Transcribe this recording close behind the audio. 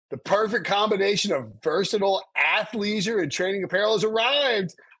The perfect combination of versatile athleisure and training apparel has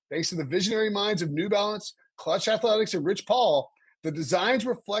arrived. Thanks to the visionary minds of New Balance, Clutch Athletics, and Rich Paul, the designs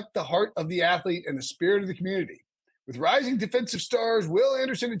reflect the heart of the athlete and the spirit of the community. With rising defensive stars Will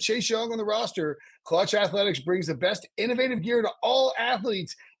Anderson and Chase Young on the roster, Clutch Athletics brings the best innovative gear to all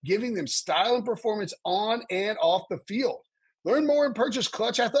athletes, giving them style and performance on and off the field. Learn more and purchase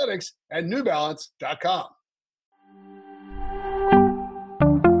Clutch Athletics at newbalance.com.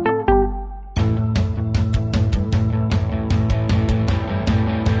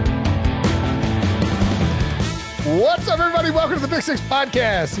 What's up, everybody? Welcome to the Big Six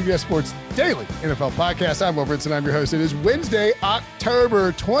Podcast, CBS Sports Daily NFL Podcast. I'm Will Brinson. I'm your host. It is Wednesday,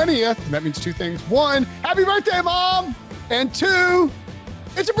 October 20th, and that means two things. One, happy birthday, Mom! And two,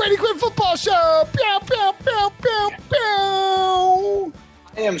 it's a Brady Quinn football show! Pew, pew, pew, pew, pew!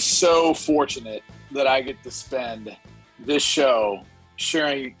 I am so fortunate that I get to spend this show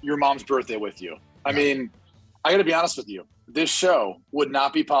sharing your mom's birthday with you. I mean, I got to be honest with you. This show would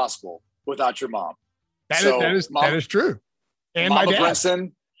not be possible without your mom. That is true. And Mama my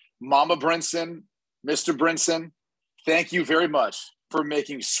dad. Mama Brinson, Mr. Brinson, thank you very much for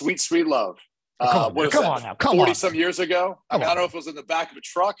making sweet, sweet love. Come on now. 40-some years ago. I don't know if it was in the back of a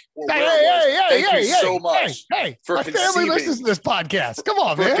truck or where it was. Thank you so much for my family listens to this podcast. Come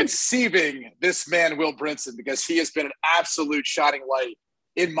on, man. For conceiving this man, Will Brinson, because he has been an absolute shining light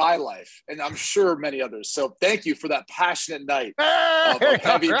in my life, and I'm sure many others. So thank you for that passionate night of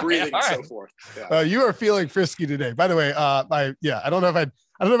heavy breathing and so forth. Yeah. You are feeling frisky today. By the way, I don't know if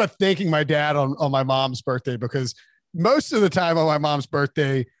I'm thanking my dad on my mom's birthday, because most of the time on my mom's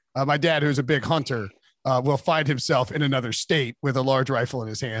birthday, my dad, who's a big hunter, will find himself in another state with a large rifle in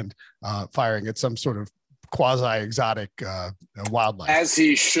his hand, firing at some sort of quasi-exotic wildlife. As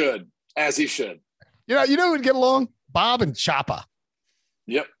he should. You know who would get along? Bob and Choppa.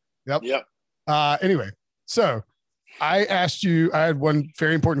 Yep. Anyway, so I had one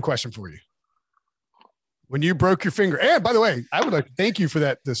very important question for you. When you broke your finger, and by the way, I would like to thank you for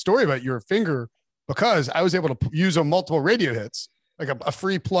the story about your finger, because I was able to use on multiple radio hits, like a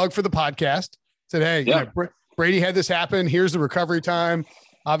free plug for the podcast. Said, hey, Brady had this happen. Here's the recovery time.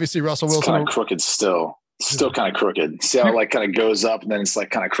 Obviously, Russell Wilson. It's kind of crooked still kind of crooked. See how it kind of goes up and then it's like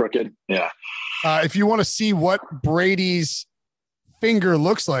kind of crooked. Yeah. If you want to see what Brady's finger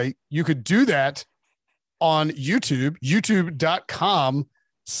looks like, you could do that on YouTube,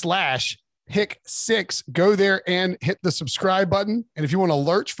 youtube.com/Pick6. Go there and hit the subscribe button. And if you want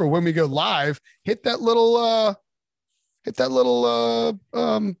alerts for when we go live, hit that little the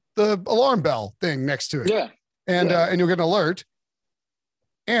alarm bell thing next to it. Yeah. And you'll get an alert.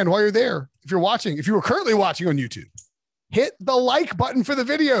 And while you're there, if you were currently watching on YouTube, hit the like button for the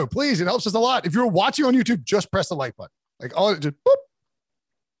video, please. It helps us a lot. If you're watching on YouTube, just press the like button. Like all just boop,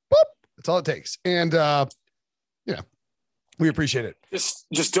 boop. That's all it takes. And we appreciate it.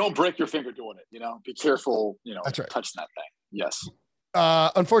 Just don't break your finger doing it. Be careful. That's right. Touching that thing. Yes.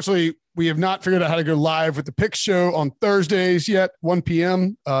 Unfortunately, we have not figured out how to go live with the Pick Show on Thursdays yet, 1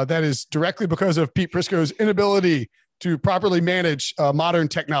 p.m. That is directly because of Pete Prisco's inability to properly manage modern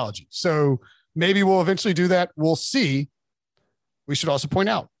technology. So maybe we'll eventually do that. We'll see. We should also point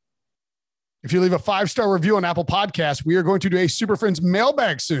out, if you leave a 5-star review on Apple Podcasts, we are going to do a Super Friends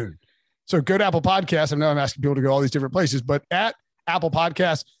mailbag soon. So go to Apple Podcasts. I know I'm asking people to go all these different places, but at Apple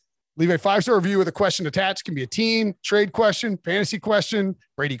Podcasts, leave a 5-star review with a question attached. It can be a team, trade question, fantasy question,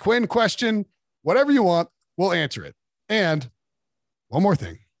 Brady Quinn question, whatever you want, we'll answer it. And one more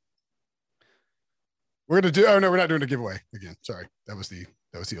thing. We're not doing a giveaway again. Sorry. That was the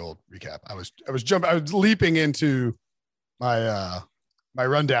old recap. I was leaping into my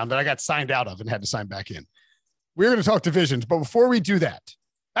rundown that I got signed out of and had to sign back in. We're going to talk divisions, but before we do that,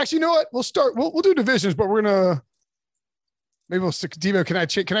 actually, you know what? We'll do divisions, but we're going to, maybe we'll stick. Devo, can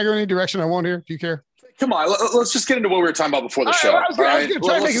I go any direction I want here? Do you care? Come on, let's just get into what we were talking about before the show. I was going to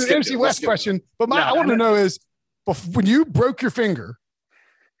try to make it an MC West question, but I want to know is, when you broke your finger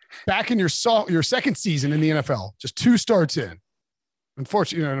back in your second season in the NFL, just 2 starts in,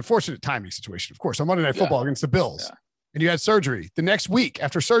 unfortunate timing situation, of course, on Monday Night Football against the Bills, and you had surgery. The next week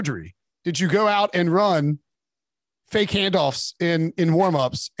after surgery, did you go out and run fake handoffs in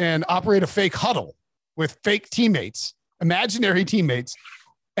warmups and operate a fake huddle with fake teammates, imaginary teammates,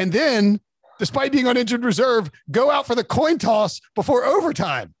 and then, despite being on injured reserve, go out for the coin toss before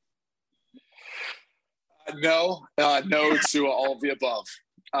overtime? No to all of the above.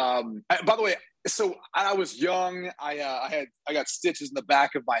 By the way, so I was young. I got stitches in the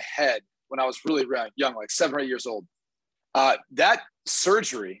back of my head when I was really young, like 7 or 8 years old. That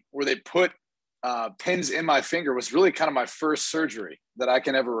surgery where they put pins in my finger was really kind of my first surgery that I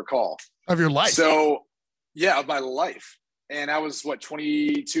can ever recall. Of your life? So, yeah, of my life. And I was,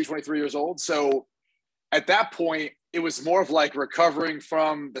 22, 23 years old. So at that point, it was more of like recovering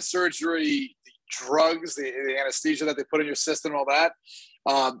from the surgery, the drugs, the anesthesia that they put in your system and all that.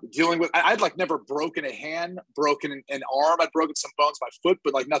 Dealing with, I'd like never broken a hand, broken an arm. I'd broken some bones in my foot,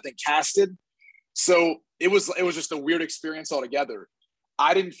 but like nothing casted. So it was just a weird experience altogether.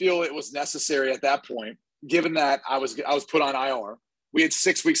 I didn't feel it was necessary at that point, given that I was put on IR. We had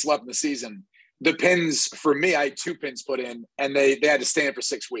 6 weeks left in the season. The pins for me, I had 2 pins put in, and they had to stay in for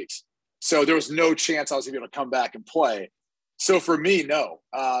 6 weeks. So there was no chance I was going to be able to come back and play. So for me, no.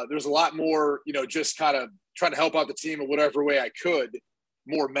 There's a lot more, just kind of trying to help out the team in whatever way I could,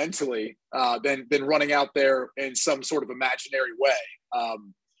 more mentally than running out there in some sort of imaginary way.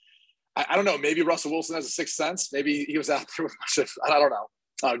 I don't know. Maybe Russell Wilson has a sixth sense. Maybe he was out there with a bunch of, I don't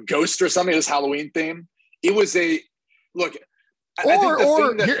know, ghost or something. This Halloween theme. It was a look.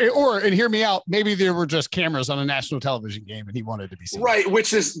 And hear me out. Maybe there were just cameras on a national television game, and he wanted to be seen. Right.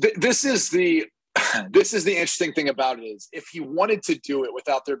 Which is this is the interesting thing about it is if he wanted to do it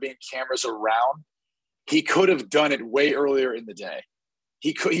without there being cameras around, he could have done it way earlier in the day.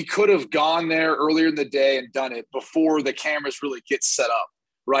 He could have gone there earlier in the day and done it before the cameras really get set up.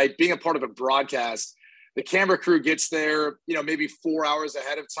 Right. Being a part of a broadcast, the camera crew gets there, maybe 4 hours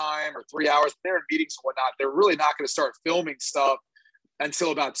ahead of time or 3 hours. They're in meetings and whatnot. They're really not going to start filming stuff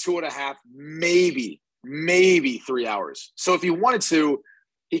until about 2.5, maybe 3 hours. So if he wanted to,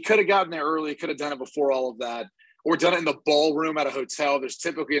 he could have gotten there early, could have done it before all of that, or done it in the ballroom at a hotel. There's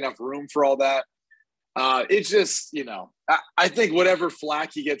typically enough room for all that. It's just, I think whatever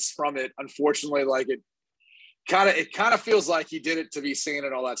flack he gets from it, unfortunately, like it kind of feels like he did it to be seen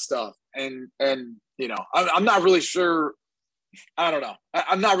and all that stuff. And I'm not really sure. I don't know.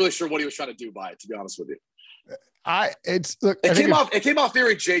 I'm not really sure what he was trying to do by it, to be honest with you. It came off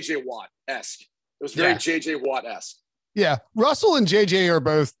very JJ Watt-esque. It was very JJ Watt-esque. Yeah. Russell and JJ are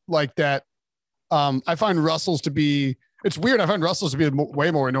both like that. I find Russell's to be, it's weird. I find Russell's to be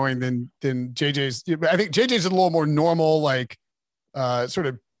way more annoying than JJ's. I think JJ's a little more normal, like sort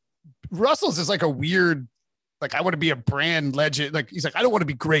of. Russell's is like a weird, like, I want to be a brand legend. Like, he's like, I don't want to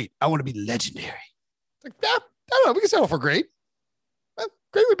be great. I want to be legendary. Like, I don't know. We can settle for great.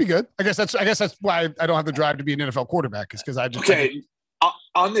 Great would be good. I guess that's why I don't have the drive to be an NFL quarterback, is because I just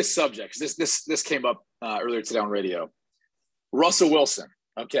on this subject. This came up earlier today on radio. Russell Wilson.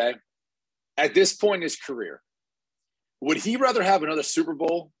 Okay, at this point in his career, would he rather have another Super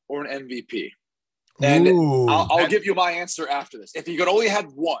Bowl or an MVP? And I'll give you my answer after this. If he could only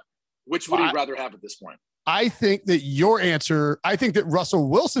have one, which would he rather have at this point? I think that Russell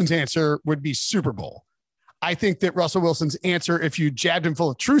Wilson's answer would be Super Bowl. I think that Russell Wilson's answer, if you jabbed him full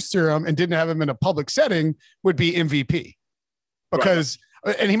of truth serum and didn't have him in a public setting, would be MVP. Because,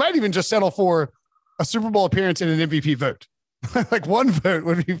 and he might even just settle for a Super Bowl appearance and an MVP vote. Like one vote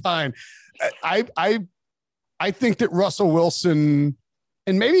would be fine. I think that Russell Wilson,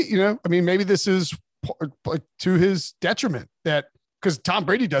 and maybe, maybe this is to his detriment, that because Tom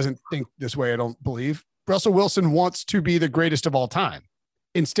Brady doesn't think this way, I don't believe. Russell Wilson wants to be the greatest of all time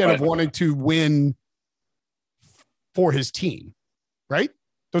instead of wanting to win for his team, right?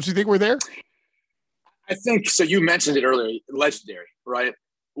 Don't you think we're there? I think so. You mentioned it earlier, legendary, right?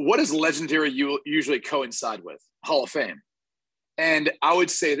 What does legendary usually coincide with? Hall of Fame. And I would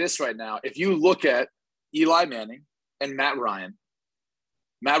say this right now. If you look at Eli Manning and Matt Ryan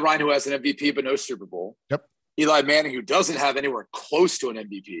who has an MVP but no Super Bowl. Yep. Eli Manning, who doesn't have anywhere close to an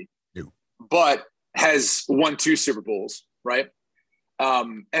MVP, but has won 2 Super Bowls, right?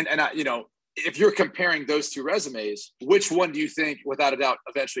 If you're comparing those 2 resumes, which one do you think, without a doubt,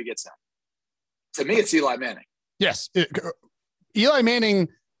 eventually gets that? To me, it's Eli Manning. Yes. Eli Manning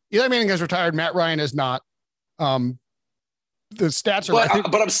has retired. Matt Ryan has not. The stats are,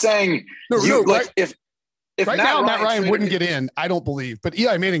 but I'm saying, if right now Matt Ryan wouldn't get in, I don't believe, but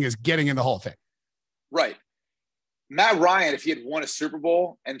Eli Manning is getting in the Hall of Fame. Right. Matt Ryan, if he had won a Super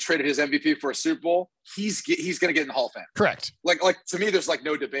Bowl and traded his MVP for a Super Bowl, he's going to get in the Hall of Fame. Correct. Like to me, there's like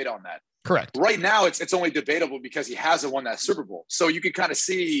no debate on that. Correct. Right now, it's only debatable because he hasn't won that Super Bowl. So you can kind of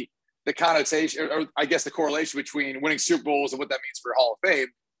see the connotation, or I guess the correlation between winning Super Bowls and what that means for Hall of Fame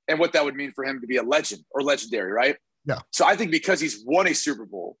and what that would mean for him to be a legend or legendary, right? Yeah. So I think because he's won a Super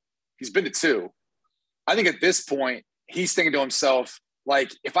Bowl, he's been to 2. I think at this point, he's thinking to himself,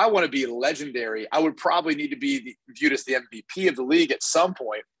 like, if I want to be legendary, I would probably need to be viewed as the MVP of the league at some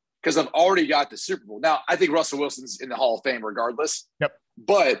point because I've already got the Super Bowl. Now, I think Russell Wilson's in the Hall of Fame regardless. Yep.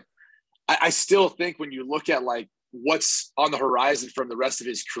 But I still think when you look at like what's on the horizon from the rest of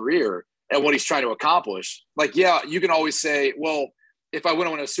his career, and what he's trying to accomplish. Like, yeah, you can always say, well, if I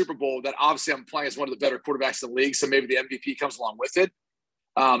win a Super Bowl, then obviously I'm playing as one of the better quarterbacks in the league, so maybe the MVP comes along with it.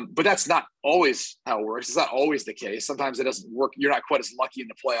 But that's not always how it works. It's not always the case. Sometimes it doesn't work. You're not quite as lucky in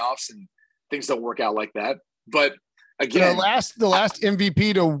the playoffs, and things don't work out like that. But again, the last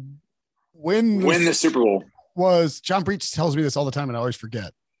MVP to win the Super Bowl was John Breach tells me this all the time, and I always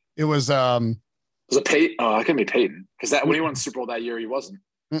forget. It was it Peyton? Oh, it couldn't be Peyton because that when he won the Super Bowl that year, he wasn't.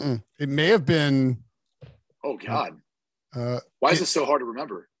 It may have been. Oh God. Why is this so hard to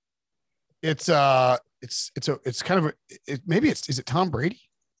remember? It's kind of maybe is it Tom Brady?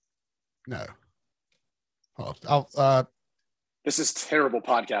 No. This is terrible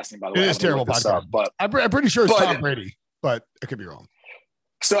podcasting, by the way. It is terrible podcasting, but I'm pretty sure it's Tom Brady, but I could be wrong.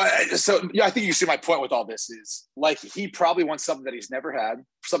 So I think you see my point with all this is like he probably wants something that he's never had,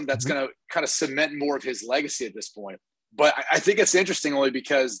 something that's going to kind of cement more of his legacy at this point. But I think it's interesting only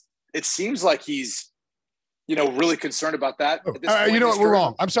because it seems like he's, really concerned about that. You know what? We're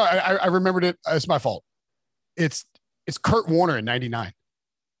wrong. I'm sorry. I remembered it. It's my fault. It's Kurt Warner in 99.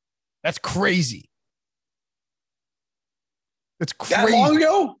 That's crazy. That's crazy. That long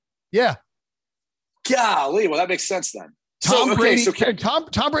ago? Yeah. Golly. Well, that makes sense then. Tom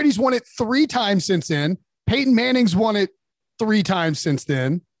Brady's won it 3 times since then. Peyton Manning's won it 3 times since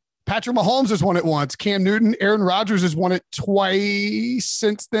then. Patrick Mahomes has won it once. Cam Newton, Aaron Rodgers has won it twice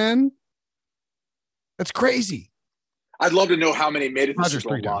since then. That's crazy. I'd love to know how many made it to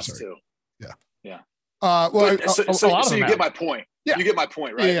Super Bowl lost too. Yeah. So you get my point. Yeah. You get my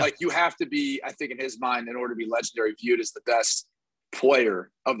point, right? Yeah. Like you have to be, I think in his mind, in order to be legendary, viewed as the best player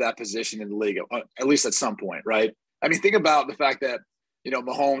of that position in the league, at least at some point, right? I mean, think about the fact that,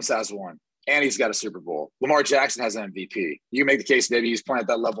 Mahomes has one and he's got a Super Bowl. Lamar Jackson has an MVP. You can make the case maybe he's playing at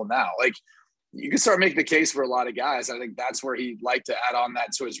that level now. Like you can start making the case for a lot of guys. I think that's where he'd like to add on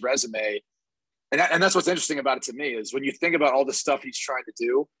that to his resume. And that's what's interesting about it to me is when you think about all the stuff he's trying to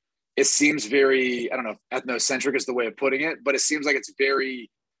do, it seems very, I don't know if ethnocentric is the way of putting it, but it seems like it's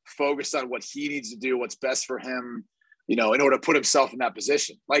very focused on what he needs to do, what's best for him, in order to put himself in that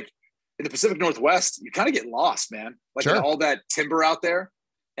position. Like in the Pacific Northwest, you kind of get lost, man. Like all that timber out there.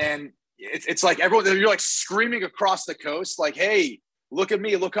 And it's like everyone, you're like screaming across the coast, like, hey, look at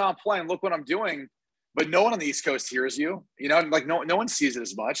me, look how I'm playing, look what I'm doing. But no one on the East Coast hears you, like no one sees it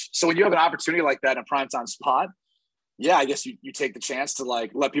as much. So when you have an opportunity like that in a primetime spot, yeah, I guess you take the chance to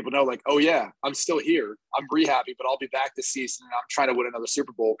like let people know like, oh yeah, I'm still here. I'm rehabbing, but I'll be back this season and I'm trying to win another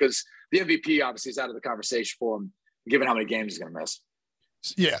Super Bowl because the MVP obviously is out of the conversation for him, given how many games he's going to miss.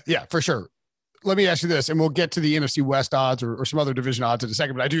 Yeah, for sure. Let me ask you this, and we'll get to the NFC West odds or some other division odds in a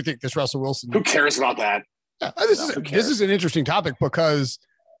second, but I do think this Russell Wilson. Who cares about that? Yeah, this is an interesting topic because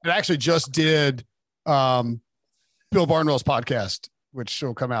it actually just did Bill Barnwell's podcast, which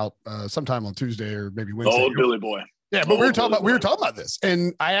will come out sometime on Tuesday or maybe Wednesday. Old Billy Boy. Yeah, but we were talking about this,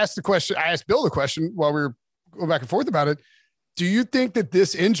 and I asked Bill the question while we were going back and forth about it. Do you think that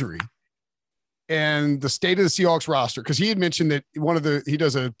this injury and the state of the Seahawks roster, because he had mentioned that he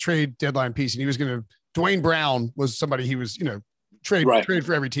does a trade deadline piece, and he was going to Dwayne Brown was somebody he was trade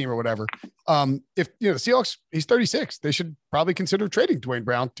for every team or whatever. If the Seahawks, he's 36, they should probably consider trading Dwayne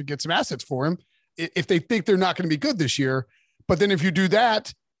Brown to get some assets for him if they think they're not going to be good this year. But then if you do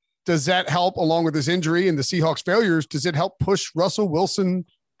that, does that help along with this injury and the Seahawks failures? Does it help push Russell Wilson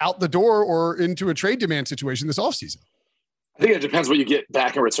out the door or into a trade demand situation this offseason? I think it depends what you get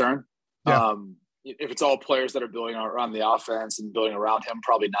back in return. Yeah. If it's all players that are building around the offense and building around him,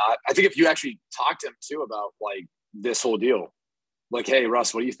 probably not. I think if you actually talk to him too about like this whole deal, like, hey,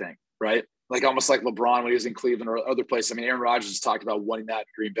 Russ, what do you think? Right? Like almost like LeBron when he was in Cleveland or other places. I mean, Aaron Rodgers has talked about wanting that in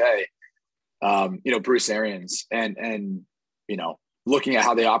Green Bay. Bruce Arians and looking at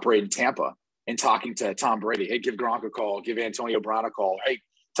how they operate in Tampa and talking to Tom Brady. Hey, give Gronk a call, give Antonio Brown a call. Hey,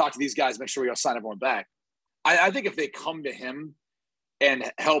 talk to these guys, make sure we all sign everyone back. I think if they come to him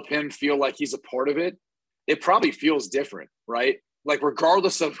and help him feel like he's a part of it, it probably feels different, right? Like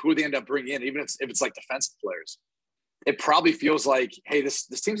regardless of who they end up bringing in, even if it's like defensive players, it probably feels like, hey, this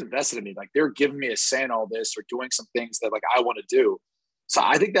team's invested in me. Like they're giving me a say in all this or doing some things that like I want to do. So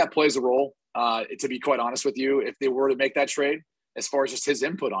I think that plays a role, to be quite honest with you, if they were to make that trade, as far as just his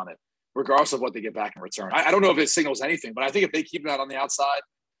input on it, regardless of what they get back in return. I don't know if it signals anything, but I think if they keep that on the outside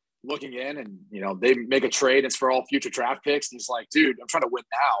looking in and, they make a trade, it's for all future draft picks. And he's like, dude, I'm trying to win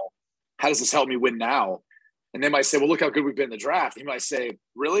now. How does this help me win now? And they might say, well, look how good we've been in the draft. He might say,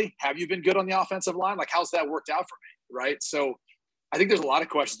 really? Have you been good on the offensive line? Like, how's that worked out for me? Right. So I think there's a lot of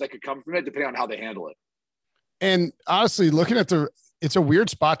questions that could come from it depending on how they handle it. And honestly, looking at it's a weird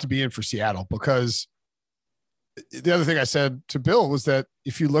spot to be in for Seattle because the other thing I said to Bill was that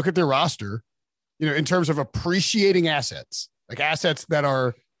if you look at their roster, in terms of appreciating assets, like assets that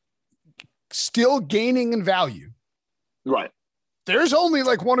are still gaining in value, right? There's only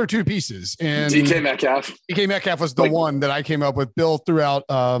like one or two pieces. And DK Metcalf. DK Metcalf was the one that I came up with. Bill threw out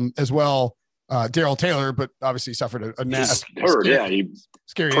as well. Darrell Taylor, but obviously suffered a nasty.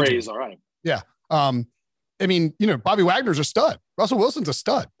 Scary praise. Injury. All right. Yeah. I mean, Bobby Wagner's a stud. Russell Wilson's a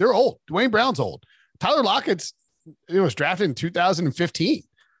stud. They're old. Dwayne Brown's old. Tyler Lockett's was drafted in 2015.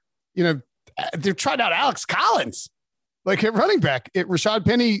 They've tried out Alex Collins, like at running back. Rashad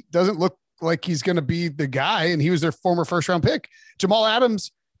Penny doesn't look like he's going to be the guy, and he was their former first-round pick. Jamal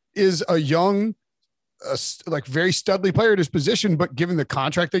Adams is a young, like very studly player at his position, but given the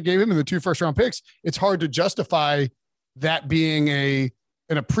contract they gave him and the 2 first-round picks, it's hard to justify that being an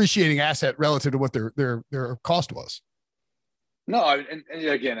appreciating asset relative to what their cost was. No, and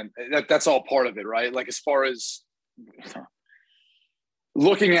again, that's all part of it, right? Like as far as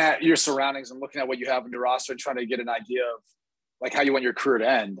looking at your surroundings and looking at what you have in your roster and trying to get an idea of like how you want your career to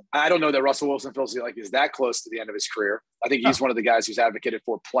end. I don't know that Russell Wilson feels like he's that close to the end of his career. I think he's one of the guys who's advocated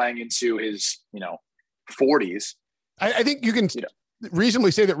for playing into his, 40s. I think you can reasonably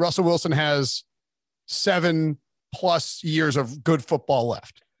say that Russell Wilson has 7+ years of good football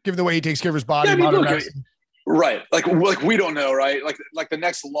left, given the way he takes care of his body. Right. Like we don't know, right? Like the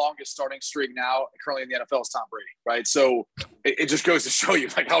next longest starting streak now currently in the NFL is Tom Brady, right? So it just goes to show you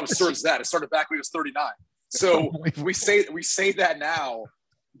like how absurd is that? It started back when he was 39. So we say that now,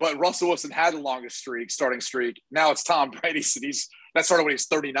 but Russell Wilson had the longest starting streak. Now it's Tom Brady's, and that started when he's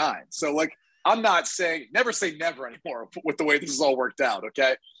 39. So like, I'm not saying never say never anymore with the way this is all worked out.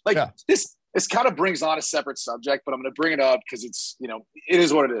 Okay. Like this kind of brings on a separate subject, but I'm going to bring it up because it's, it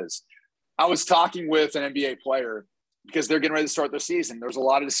is what it is. I was talking with an NBA player because they're getting ready to start their season. There's a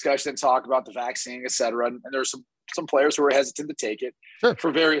lot of discussion and talk about the vaccine, et cetera. And there's some players who are hesitant to take it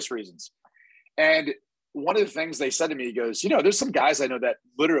for various reasons. And one of the things they said to me, he goes, there's some guys I know that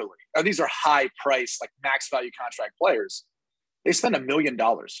literally, these are high price, like max value contract players. They spend $1 million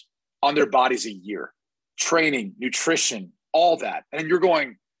on their bodies a year, training, nutrition, all that. And you're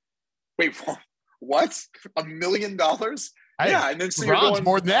going, wait, what? $1 million? Yeah. And then so you're going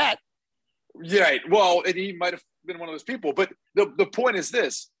more than that. Yeah. Well, and he might've been one of those people, but the point is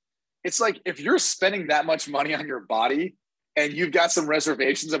this, it's like, if you're spending that much money on your body, and you've got some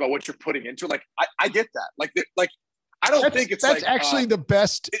reservations about what you're putting into, like, I get that. Like, I don't think that's actually the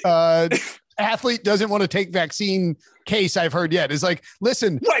best athlete doesn't want to take vaccine case I've heard yet. Is like,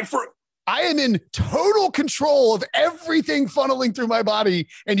 listen, I am in total control of everything funneling through my body,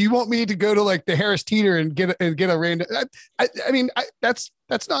 and you want me to go to like the Harris Teeter and get a random. I mean, that's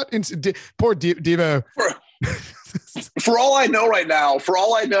not poor Devo. For all I know right now,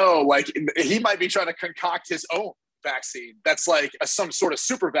 like he might be trying to concoct his own vaccine that's like some sort of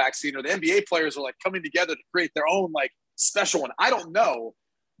super vaccine, or the NBA players are like coming together to create their own like special one. I don't know,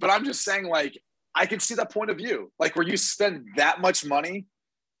 but I'm just saying, like, I can see that point of view, like where you spend that much money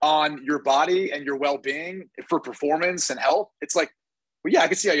on your body and your well-being for performance and health. It's like, well, yeah, I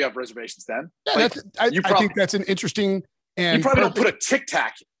can see how you have reservations then. Yeah, like, I think that's an interesting, and you probably don't put a Tic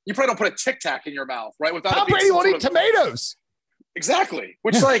Tac. You probably don't put a Tic Tac in your mouth, right? Without Tom Brady won't eat tomatoes. Exactly.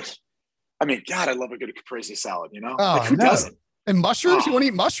 Which like, I mean, God, I love a good caprese salad, Oh, like, who doesn't? And mushrooms? You want to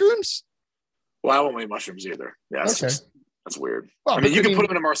eat mushrooms? Well, I won't eat mushrooms either. Yeah, that's weird. Well, I mean, you can put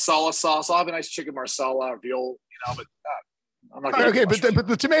them in a marsala sauce. I'll have a nice chicken marsala or veal, but I'm not. Okay, but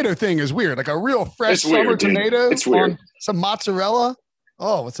the tomato thing is weird. Like a real fresh summer tomato. It's weird. On some mozzarella.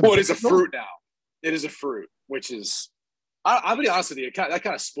 Oh, it is a fruit now. It is a fruit, which is. I'll be honest with you. That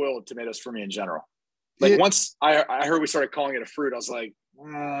kind of spoiled tomatoes for me in general. Like once I heard we started calling it a fruit, I was like.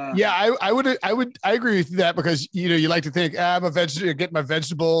 Yeah, I agree with that, because you like to think I'm a vegetarian, get my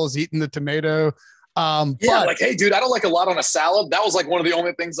vegetables, eating the tomato. But, like, hey, dude, I don't like a lot on a salad. That was like one of the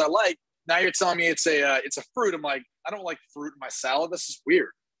only things I like. Now you're telling me it's a fruit. I'm like, I don't like fruit in my salad. This is weird.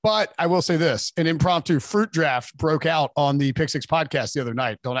 But I will say this: an impromptu fruit draft broke out on the Pick Six podcast the other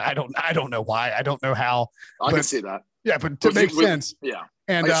night. I don't know why. I don't know how. I can see that. Yeah, but to make sense. Yeah.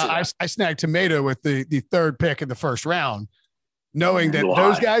 And I snagged tomato with the third pick in the first round, knowing that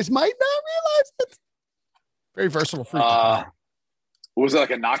those guys might not realize it. Very versatile fruit. Was it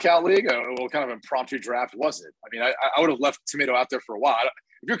like a knockout league? What kind of impromptu draft was it? I mean, I would have left tomato out there for a while.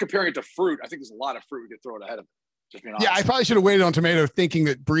 If you're comparing it to fruit, I think there's a lot of fruit we could throw it ahead of it. Just being honest. Yeah, I probably should have waited on tomato, thinking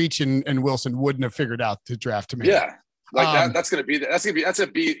that Breach and Wilson wouldn't have figured out to draft tomato. Yeah, Like that's going to be it's going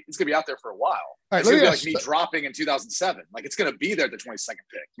to be out there for a while. All right, it's going to be like me dropping in 2007. Like it's going to be there at the 22nd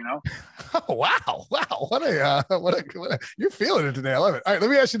pick, you know? Oh, wow. What a, you're feeling it today. I love it. All right,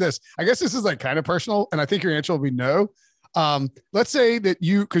 let me ask you this. I guess this is like kind of personal, and I think your answer will be no. Let's say that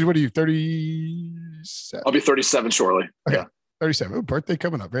because what are you, 37? I'll be 37 shortly. Okay. Yeah. 37. Ooh, birthday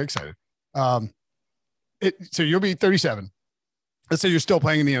coming up. Very excited. So you'll be 37. Let's say you're still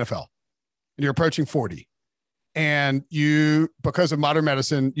playing in the NFL and you're approaching 40. And you, because of modern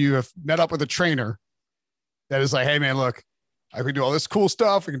medicine, you have met up with a trainer that is like, hey, man, look, I can do all this cool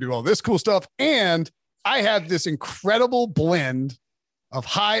stuff. We can do all this cool stuff. And I have this incredible blend of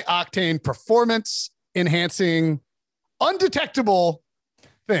high octane performance enhancing, undetectable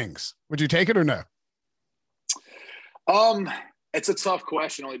things. Would you take it or no? It's a tough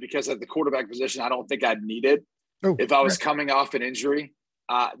question only because at the quarterback position, I don't think I'd need it. Oh, if I was coming off an injury,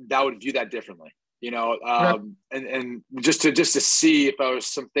 that would view that differently. You know, and just to see if there was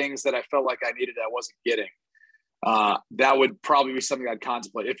some things that I felt like I needed that I wasn't getting, that would probably be something I'd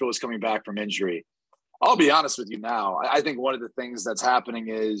contemplate if it was coming back from injury. I'll be honest with you now. I think one of the things that's happening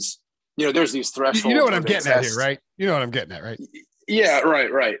is, you know, there's these thresholds. You know what I'm getting at here, right? You know what I'm getting at, right? Yeah,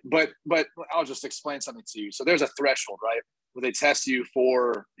 right. But I'll just explain something to you. So there's a threshold, right, where they test you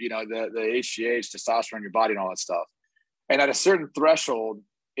for, you know, the HGH, testosterone in your body and all that stuff. And at a certain threshold,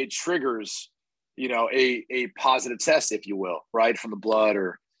 it triggers, you know, a positive test, if you will, right, from the blood,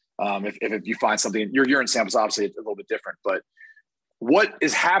 or if you find something, your urine samples obviously a little bit different. But what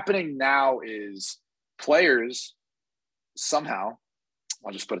is happening now is players somehow,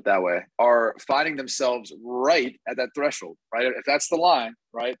 I'll just put it that way, are finding themselves right at that threshold, right? If that's the line,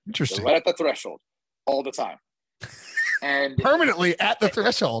 right? Interesting. Right at the threshold all the time. And permanently at the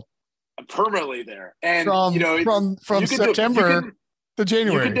threshold. Permanently there. And from, you know, from September to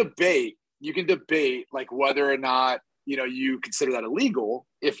January. You can debate like whether or not, you know, you consider that illegal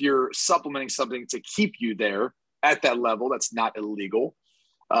if you're supplementing something to keep you there at that level that's not illegal,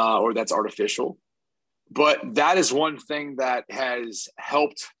 or that's artificial. But that is one thing that has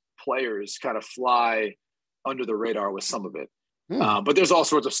helped players kind of fly under the radar with some of it. But there's all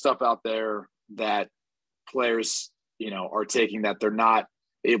sorts of stuff out there that players, you know, are taking that they're not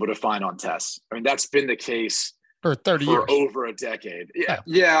able to find on tests. I mean, that's been the case for 30 years, over a decade.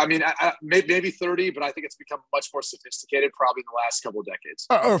 Yeah. I mean, maybe 30, but I think it's become much more sophisticated probably in the last couple of decades.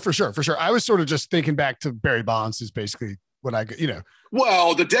 Oh, for sure. I was sort of just thinking back to Barry Bonds is basically what I, you know.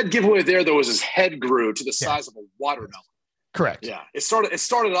 Well, the dead giveaway there, though, was his head grew to the size of a watermelon. Correct. Yeah. It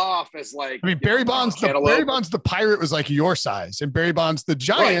started off as like, I mean, Barry Bonds, the pirate was like your size, and Barry Bonds, the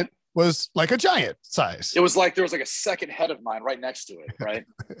giant, was like a giant size. It was like there was like a second head of mine right next to it, right?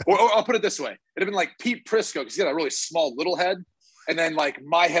 or I'll put it this way. It'd have been like Pete Prisco because he's got a really small little head, and then like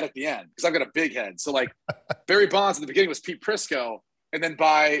my head at the end because I've got a big head. So like Barry Bonds at the beginning was Pete Prisco, and then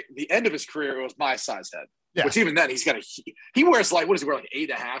by the end of his career, it was my size head. Yeah. Which even then he wears like, what does he wear, like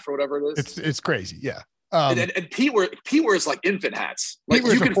 8.5 or whatever it is? It's crazy. Yeah. And Pete wears like infant hats. Like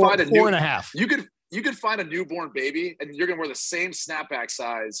you can find a 4.5. You could find a newborn baby and you're going to wear the same snapback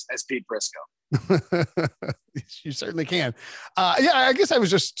size as Pete Prisco. You certainly can. Yeah, I guess I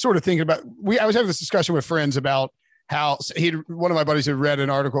was just sort of thinking about, I was having this discussion with friends about how one of my buddies had read an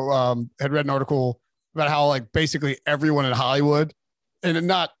article about how like basically everyone in Hollywood, and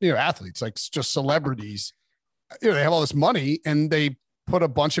not, you know, athletes, like just celebrities, you know, they have all this money and they put a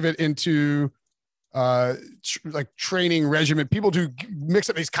bunch of it into like training regimen, people to mix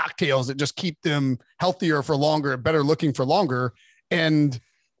up these cocktails that just keep them healthier for longer and better looking for longer. And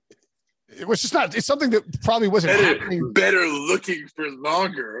it was just not, it's something that probably wasn't happening. Better looking for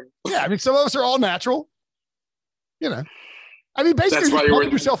longer. Yeah. I mean, some of us are all natural, you know, I mean, basically you're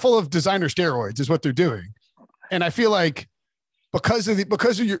pumping yourself full of designer steroids is what they're doing. And I feel like but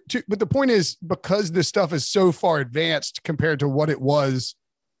the point is, because this stuff is so far advanced compared to what it was,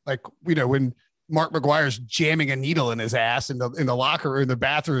 like, you know, when Mark McGuire's jamming a needle in his ass in the locker or in the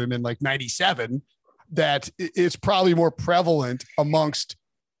bathroom in like 97, that it's probably more prevalent amongst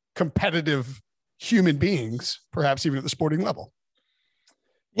competitive human beings, perhaps even at the sporting level.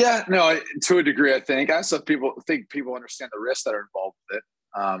 Yeah, no, to a degree, I think. I also think people understand the risks that are involved with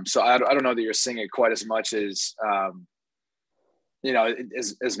it. So I don't know that you're seeing it quite as much as, you know,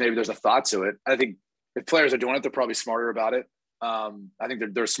 as maybe there's a thought to it. I think if players are doing it, they're probably smarter about it. I think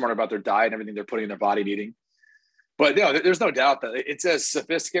they're smarter about their diet and everything they're putting in their body and eating. But you know, there's no doubt that it's as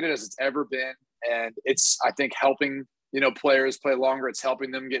sophisticated as it's ever been, and it's, I think, helping, you know, players play longer. It's helping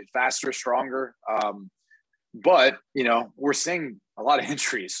them get faster, stronger. But you know, we're seeing a lot of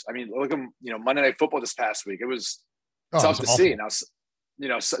injuries. I mean, look at, you know, Monday Night Football this past week. It was tough to see. Now,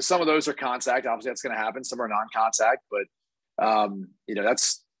 some of those are contact. Obviously, that's going to happen. Some are non-contact, but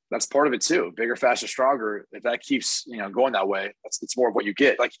that's part of it too. Bigger, faster, stronger. If that keeps going that way, it's more of what you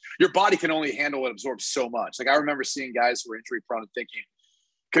get. Like your body can only handle and absorb so much. Like I remember seeing guys who were injury prone and thinking,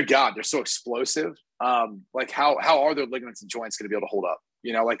 "Good God, they're so explosive. Like how are their ligaments and joints going to be able to hold up?"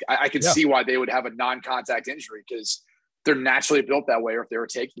 I can see why they would have a non-contact injury because they're naturally built that way. Or if they were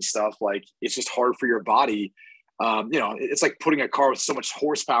taking stuff, like it's just hard for your body. It's like putting a car with so much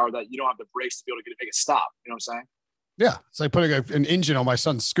horsepower that you don't have the brakes to be able to make it stop. You know what I'm saying? Yeah, it's like putting an engine on my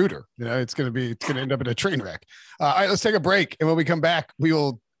son's scooter. It's going to end up in a train wreck. All right, let's take a break, and when we come back, we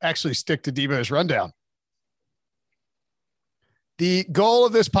will actually stick to Devo's rundown. The goal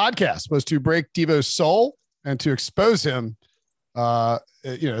of this podcast was to break Devo's soul and to expose him,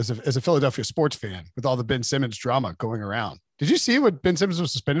 as a Philadelphia sports fan with all the Ben Simmons drama going around. Did you see what Ben Simmons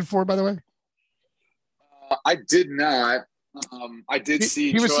was suspended for, by the way? I did not. I did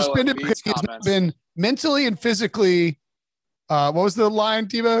see he was suspended because he's not been mentally and physically. What was the line,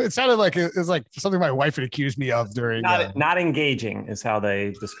 Devo? It sounded like it was like something my wife had accused me of during. Not engaging is how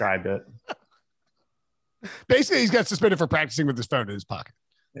they described it. Basically, he's got suspended for practicing with his phone in his pocket.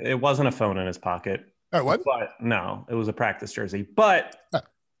 It wasn't a phone in his pocket. Oh, what? But no, it was a practice jersey. But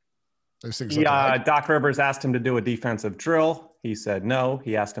those things. Doc Rivers asked him to do a defensive drill. He said no.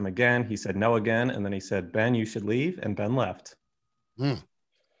 He asked him again. He said no again. And then he said, "Ben, you should leave." And Ben left. I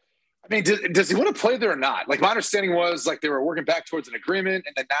mean, does he want to play there or not? Like my understanding was like they were working back towards an agreement,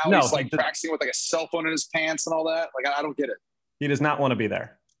 and then now he's like practicing with like a cell phone in his pants and all that. Like I don't get it. He does not want to be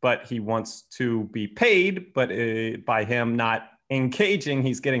there, but he wants to be paid. But by him not engaging,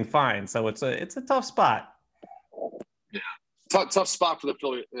 he's getting fined. So it's a tough spot. Yeah, tough spot for the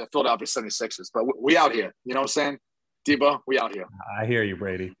Philadelphia 76ers. But we out here. You know what I'm saying, Debo? We out here. I hear you,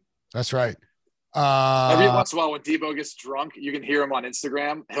 Brady. That's right. Every once in a while when Debo gets drunk, you can hear him on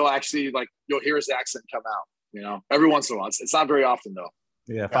Instagram. He'll actually you'll hear his accent come out, every once in a while. It's not very often though.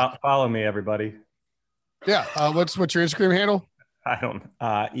 Yeah. Follow me, everybody. Yeah. What's your Instagram handle? I don't,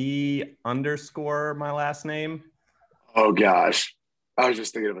 _my last name. Oh gosh. I was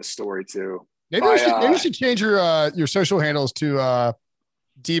just thinking of a story too. Maybe you should change your social handles to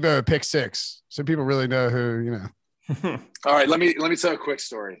Debo Pick 6 so people really know who. All right, let me tell a quick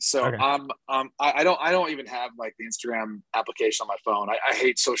story. So okay. I don't even have like the Instagram application on my phone. I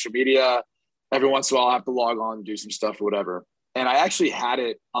hate social media. Every once in a while I have to log on and do some stuff or whatever. And I actually had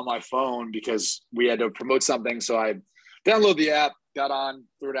it on my phone because we had to promote something. So I downloaded the app, got on,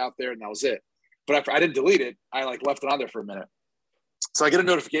 threw it out there, and that was it. But after I didn't delete it, I left it on there for a minute. So I get a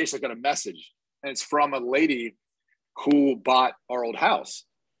notification, I got a message, and it's from a lady who bought our old house.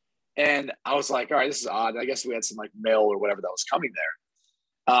 And I was like, all right, this is odd. I guess we had some mail or whatever that was coming there.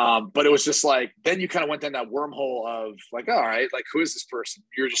 But it was just then you kind of went down that wormhole of all right, who is this person?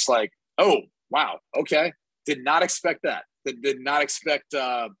 You're just like, oh, wow. Okay. Did not expect that. Did not expect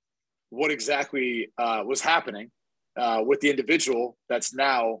what exactly was happening with the individual that's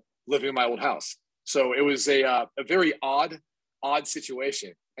now living in my old house. So it was a very odd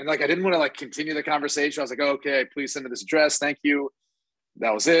situation. And I didn't want to continue the conversation. I was like, oh, okay, please send me this address. Thank you.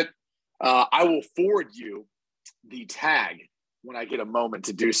 That was it. I will forward you the tag when I get a moment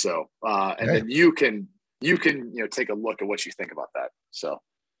to do so. And then you can take a look at what you think about that. So.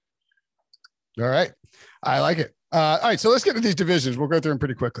 All right. I like it. All right. So let's get to these divisions. We'll go through them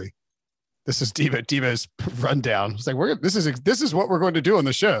pretty quickly. This is Devo's rundown. It's like, this is what we're going to do on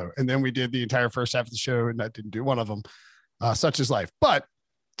the show. And then we did the entire first half of the show and that didn't do one of them. Such is life. But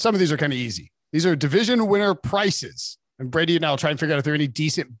some of these are kind of easy. These are division winner prices. And Brady and I will try and figure out if there are any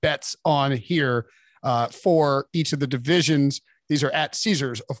decent bets on here for each of the divisions. These are at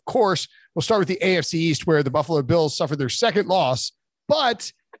Caesars. Of course, we'll start with the AFC East, where the Buffalo Bills suffered their second loss.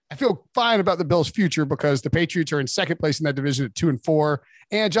 But I feel fine about the Bills' future because the Patriots are in second place in that division at 2-4.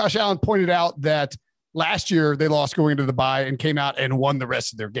 And Josh Allen pointed out that last year they lost going into the bye and came out and won the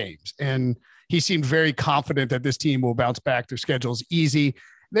rest of their games. And he seemed very confident that this team will bounce back. Their schedule's easy.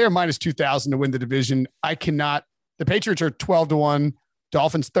 They're minus 2,000 to win the division. The Patriots are 12-1,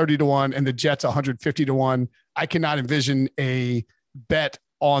 Dolphins 30-1, and the Jets 150-1. I cannot envision a bet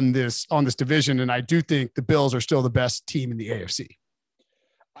on this division, and I do think the Bills are still the best team in the AFC.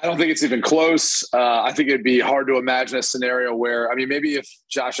 I don't think it's even close. I think it'd be hard to imagine a scenario where, maybe if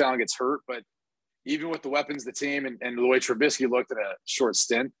Josh Allen gets hurt, but even with the weapons, the team, and the way Trubisky looked at a short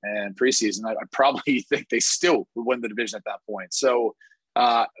stint and preseason, I probably think they still would win the division at that point. So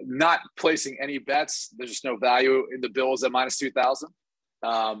not placing any bets. There's just no value in the Bills at minus 2,000.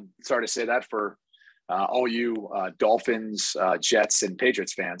 Sorry to say that for all you Dolphins, Jets, and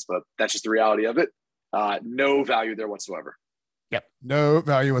Patriots fans, but that's just the reality of it. No value there whatsoever. Yep. No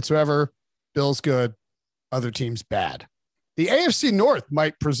value whatsoever. Bills good. Other teams bad. The AFC North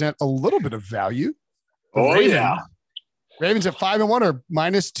might present a little bit of value. Ravens at 5-1 are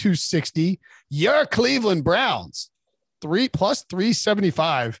minus 260. Your Cleveland Browns, plus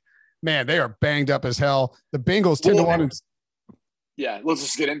 375. Man, they are banged up as hell. The Bengals 10-1. Yeah, let's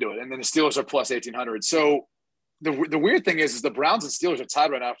just get into it. And then the Steelers are plus 1,800. So the weird thing is the Browns and Steelers are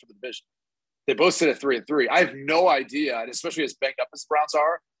tied right now for the division. They both sit at 3-3. I have no idea, and especially as banged up as the Browns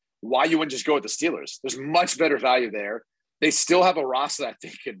are, why you wouldn't just go with the Steelers. There's much better value there. They still have a roster that I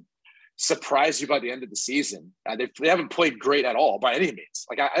think can surprise you by the end of the season. They haven't played great at all by any means.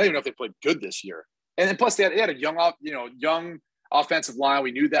 Like I don't even know if they played good this year. And then plus they had a young offensive line.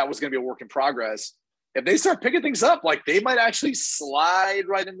 We knew that was going to be a work in progress. If they start picking things up, like they might actually slide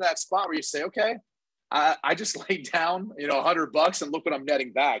right into that spot where you say, okay, I just laid down, $100 and look what I'm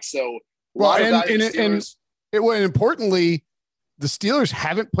netting back. So, importantly, the Steelers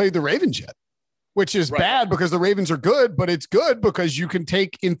haven't played the Ravens yet, which is bad because the Ravens are good, but it's good because you can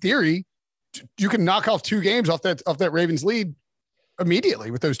take, in theory, you can knock off 2 games off that Ravens lead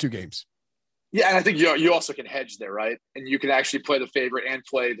immediately with those 2 games. Yeah, and I think you also can hedge there, right? And you can actually play the favorite and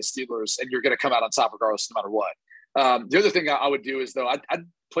play the Steelers, and you're going to come out on top regardless, no matter what. The other thing I would do is, though, I'd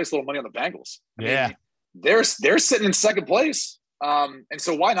place a little money on the Bengals. I mean, they're sitting in second place, and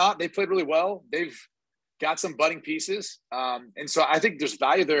so why not? They played really well. They've got some budding pieces, and so I think there's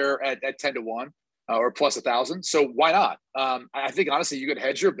value there at 10-1 or plus 1,000. So why not? I think honestly, you could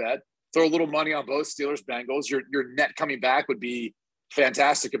hedge your bet, throw a little money on both Steelers, Bengals. Your net coming back would be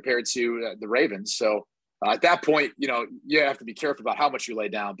fantastic compared to the Ravens. So at that point, you have to be careful about how much you lay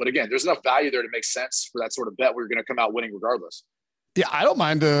down. But again, there's enough value there to make sense for that sort of bet where you're going to come out winning regardless. Yeah, I don't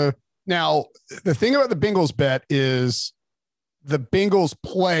mind. Now, the thing about the Bengals bet is the Bengals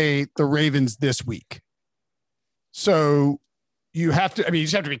play the Ravens this week. So you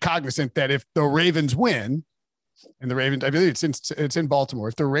just have to be cognizant that if the Ravens win, and the Ravens, I believe it's in Baltimore.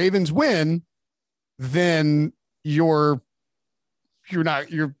 If the Ravens win, then you're not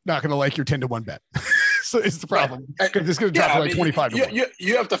going to like your 10-1 bet. So it's the problem because it's going to drop to like 25 to 1.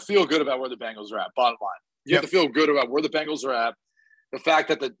 You have to feel good about where the Bengals are at. Bottom line, you have to feel good about where the Bengals are at. The fact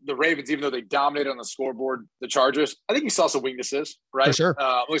that the Ravens, even though they dominated on the scoreboard, the Chargers, I think you saw some weaknesses, right? For sure.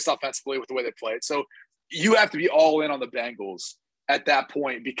 At least offensively with the way they played. So you have to be all in on the Bengals at that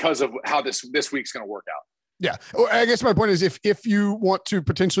point because of how this week's going to work out. Yeah. Well, I guess my point is if you want to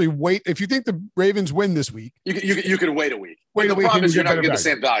potentially wait, if you think the Ravens win this week, you can wait a week. The problem is you're not going to get the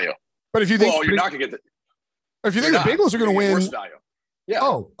same value. But if you think you're not going to get if you think the Bengals are going to win, worse value. Yeah.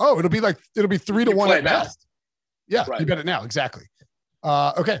 It'll be 3-1 at best. Yeah, right. You bet it now. Exactly.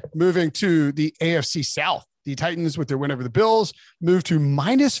 Okay. Moving to the AFC South, the Titans with their win over the Bills move to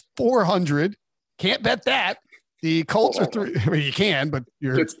minus 400. Can't bet that. The Colts are 3. I mean, you can, but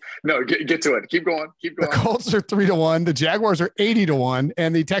get to it. Keep going. The Colts are 3-1. The Jaguars are 80-1,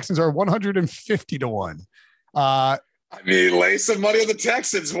 and the Texans are 150-1. Lay some money on the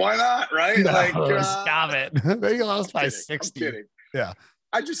Texans. Why not? Right? No, stop it. They lost by 60. I'm kidding. Yeah.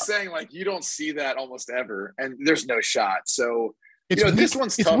 I'm just saying, you don't see that almost ever, and there's no shot. So this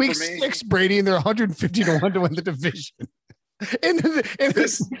one's tough for me. It's week 6, Brady, and they're 150-1 to win the division.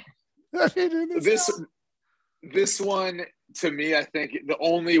 This one, to me, I think the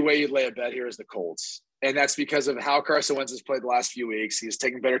only way you lay a bet here is the Colts. And that's because of how Carson Wentz has played the last few weeks. He's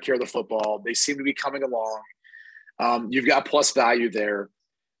taking better care of the football. They seem to be coming along. You've got plus value there.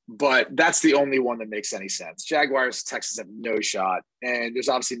 But that's the only one that makes any sense. Jaguars, Texans have no shot. And there's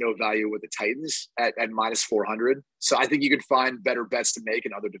obviously no value with the Titans at minus 400. So I think you could find better bets to make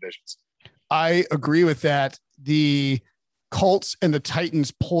in other divisions. I agree with that. The Colts and the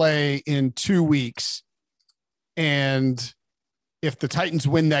Titans play in 2 weeks. And if the Titans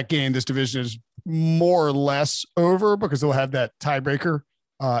win that game, this division is more or less over because they'll have that tiebreaker.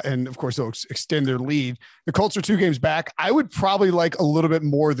 And of course, they'll extend their lead. The Colts are 2 games back. I would probably like a little bit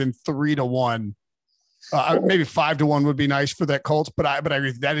more than 3-1. Maybe 5-1 would be nice for that Colts, but I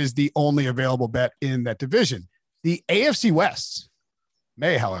agree that is the only available bet in that division. The AFC West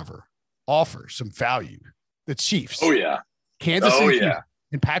may, however, offer some value. The Chiefs. Oh, yeah. Kansas City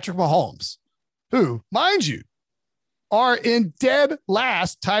and Patrick Mahomes, who, mind you, are in dead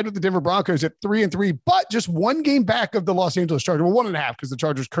last, tied with the Denver Broncos at 3-3, but just 1 game back of the Los Angeles Chargers. Well, 1.5 because the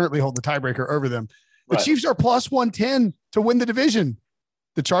Chargers currently hold the tiebreaker over them. The Chiefs are plus 110 to win the division.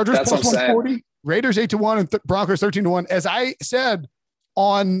 The Chargers plus 140, Raiders 8-1, and Broncos 13-1. As I said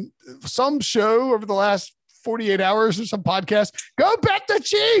on some show over the last 48 hours or some podcast, go bet the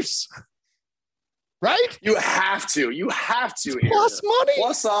Chiefs. Right? You have to. Plus money.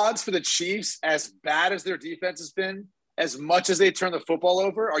 Plus odds for the Chiefs, as bad as their defense has been, as much as they turn the football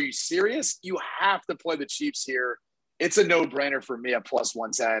over, are you serious? You have to play the Chiefs here. It's a no-brainer for me at plus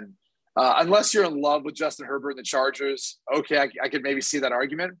 110. Unless you're in love with Justin Herbert and the Chargers, okay, I could maybe see that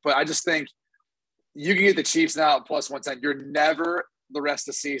argument. But I just think you can get the Chiefs now at plus 110. You're never the rest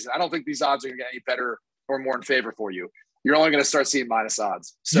of the season. I don't think these odds are going to get any better or more in favor for you. You're only going to start seeing minus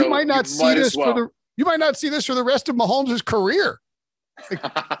odds. So you might not see this for the rest of Mahomes' career.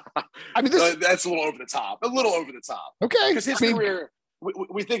 I mean, that's a little over the top. Okay, because his career,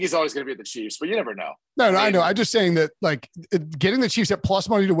 we think he's always going to be at the Chiefs, but you never know. No, I know. I'm just saying that, like, getting the Chiefs at plus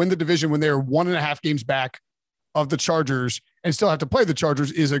money to win the division when they're 1.5 games back of the Chargers and still have to play the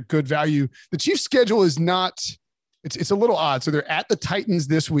Chargers is a good value. The Chiefs' schedule is not. It's a little odd. So they're at the Titans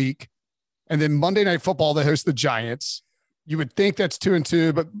this week, and then Monday Night Football they host the Giants. You would think that's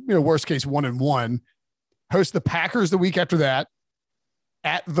 2-2, but worst case 1-1. Host the Packers the week after that.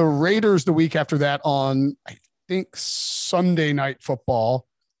 At the Raiders the week after that on, I think, Sunday Night Football.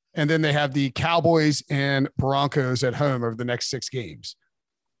 And then they have the Cowboys and Broncos at home over the next 6 games.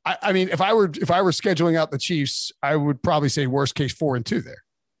 I mean, if I were scheduling out the Chiefs, I would probably say worst case 4-2 there.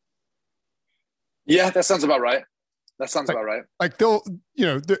 Yeah, that sounds about right. Like they'll,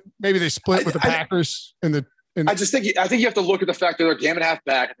 maybe they split with the Packers in the. I think you have to look at the fact that they're a game and a half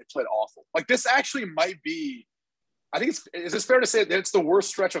back and they played awful. Like this actually might be. I think is this fair to say that it's the worst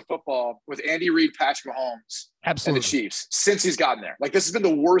stretch of football with Andy Reid, Patrick Mahomes, absolutely, and the Chiefs since he's gotten there. Like this has been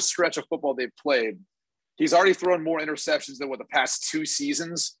the worst stretch of football they've played. He's already thrown more interceptions than the past 2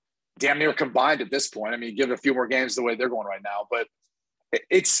 seasons, damn near combined at this point. I mean, give it a few more games the way they're going right now, but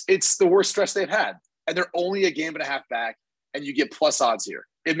it's the worst stretch they've had, and they're only a game and a half back, and you get plus odds here.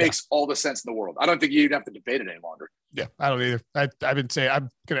 It makes all the sense in the world. I don't think you even have to debate it any longer. Yeah, I don't either. I've been saying I'm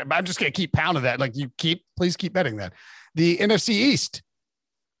just gonna keep pounding that. Like please keep betting that. The NFC East,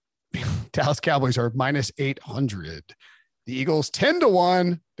 Dallas Cowboys are minus 800. The Eagles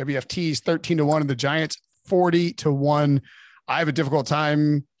 10-1. WFT's 13-1, and the Giants 40-1. I have a difficult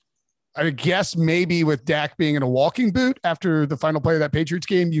time. I guess maybe with Dak being in a walking boot after the final play of that Patriots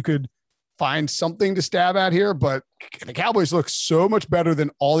game, you could find something to stab at here. But the Cowboys look so much better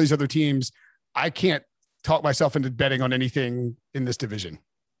than all these other teams. I can't talk myself into betting on anything in this division.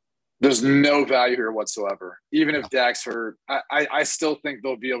 There's no value here whatsoever. Even if Dak's hurt, I still think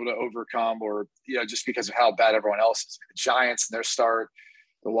they'll be able to overcome, or just because of how bad everyone else is. The Giants and their start,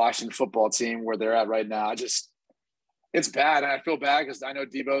 the Washington football team where they're at right now, it's bad. And I feel bad because I know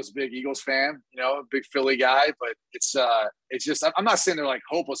Debo's a big Eagles fan, a big Philly guy, but it's just, I'm not saying they're like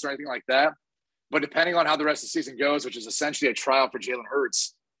hopeless or anything like that, but depending on how the rest of the season goes, which is essentially a trial for Jalen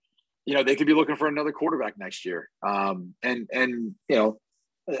Hurts, they could be looking for another quarterback next year. With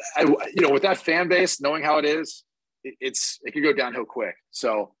that fan base, knowing how it is, it could go downhill quick.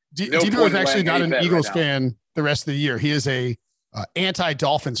 So Debo is actually not an Eagles fan the rest of the year. He is a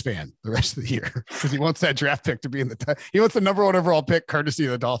anti-Dolphins fan the rest of the year because he wants that draft pick to be he wants the number 1 overall pick courtesy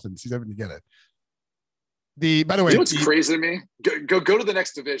of the Dolphins. He's hoping to get it. By the way, what's crazy to me? Go to the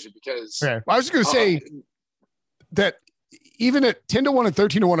next division because I was just going to say that even at 10-1 and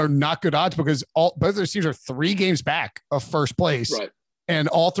 13-1 are not good odds because both of those teams are 3 games back of first place. Right. And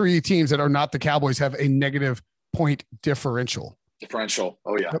all 3 teams that are not the Cowboys have a negative point differential.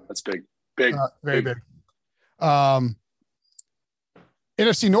 Oh yeah. Yep. That's big. Very big.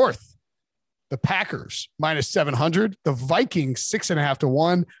 NFC North, the Packers minus 700, the Vikings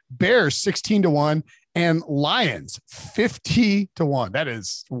 6.5-1, Bears 16-1, and Lions 50-1. That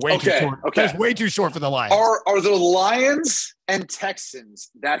is way too short. Okay. That's way too short for the Lions. Are the Lions and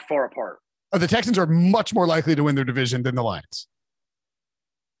Texans that far apart? The Texans are much more likely to win their division than the Lions.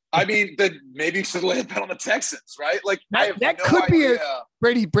 I mean, then maybe you should lay a bet on the Texans, right? Like that could be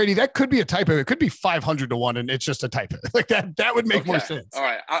Brady. That could be a typo. It could be 500-1, and it's just a typo. Like that would make more sense. All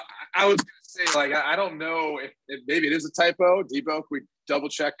right, I was going to say, like, I don't know if maybe it is a typo. Debo, can we double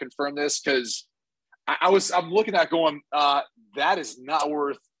check, confirm this? Because I'm looking at going, that is not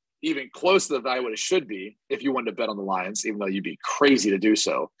worth even close to the value what it should be if you wanted to bet on the Lions, even though you'd be crazy to do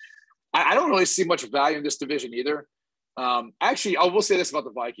so. I don't really see much value in this division either. Actually, I will say this about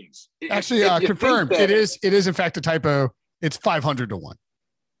the Vikings. Confirmed. It is in fact a typo. It's 500-1.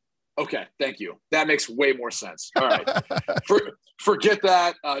 Okay, thank you. That makes way more sense. All right, forget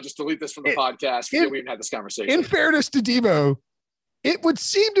that. Just delete this from the podcast. We even had this conversation. In fairness to Debo, it would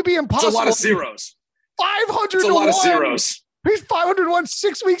seem to be impossible. It's a lot of zeros. 500. It's a lot of zeros. He's 500-1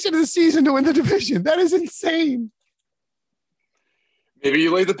 6 weeks into the season to win the division. That is insane. Maybe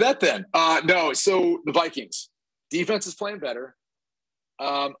you lay the bet then. No. So the Vikings. Defense is playing better.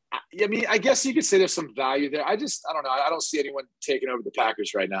 I mean, I guess you could say there's some value there. I don't know. I don't see anyone taking over the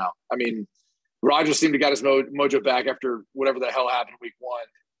Packers right now. I mean, Rodgers seemed to got his mojo back after whatever the hell happened week one.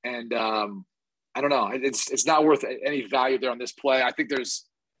 And I don't know. It's not worth any value there on this play. I think there's,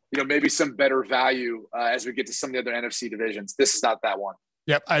 maybe some better value as we get to some of the other NFC divisions. This is not that one.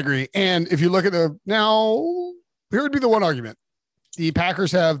 Yep, I agree. And if you look at here would be the one argument. The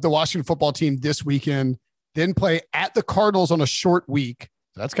Packers have the Washington football team this weekend, then play at the Cardinals on a short week.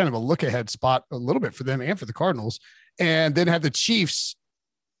 So that's kind of a look ahead spot a little bit for them and for the Cardinals. And then have the Chiefs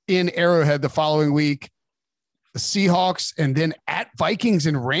in Arrowhead the following week, the Seahawks, and then at Vikings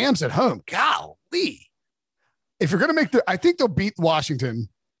and Rams at home. Golly. If you're going to I think they'll beat Washington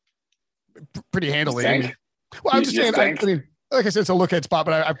pretty handily. Well, I'm just saying, I mean, like I said, it's a look ahead spot,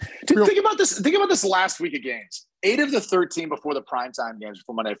 but think about this. Think about this last week of games. 8 of the 13 before the primetime games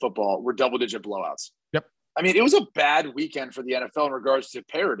before Monday Night Football were double-digit blowouts. Yep. I mean, it was a bad weekend for the NFL in regards to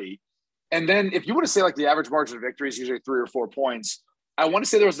parity. And then if you want to say like the average margin of victory is usually 3 or 4 points, I want to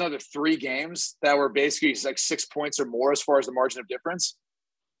say there was another 3 games that were basically like 6 points or more as far as the margin of difference.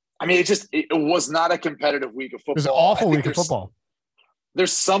 I mean, it was not a competitive week of football. It was an awful week of football.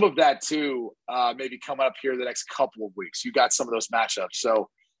 There's some of that too, maybe coming up here the next couple of weeks. You got some of those matchups. So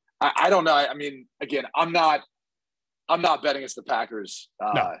I don't know. I mean, again, I'm not betting against the Packers.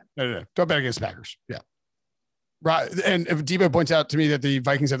 No. Don't bet against the Packers. Yeah. Right. And if Debo points out to me that the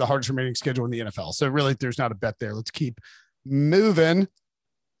Vikings have the hardest remaining schedule in the NFL. So really there's not a bet there. Let's keep moving.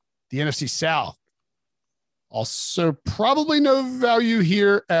 The NFC South. Also probably no value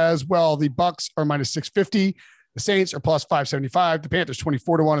here as well. The Bucks are minus 650. The Saints are plus 575. The Panthers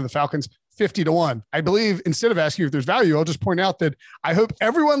 24-1 and the Falcons 50-1. I believe instead of asking you if there's value, I'll just point out that I hope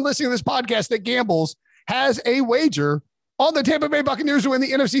everyone listening to this podcast that gambles has a wager on the Tampa Bay Buccaneers to win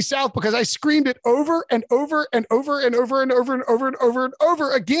the NFC South, because I screamed it over and over and over and over and over and over and over and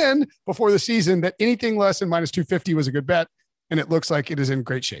over again before the season that anything less than minus 250 was a good bet. And it looks like it is in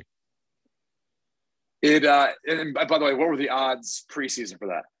great shape. And by the way, what were the odds preseason for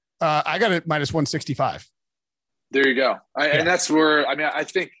that? I got it minus 165. There you go. And that's where, I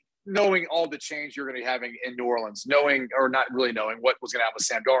think knowing all the change you're going to be having in New Orleans, knowing or not really knowing what was going to happen with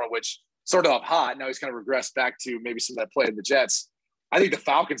Sam Darnold, which started off hot. Now he's kind of regressed back to maybe some of that play in the Jets. I think the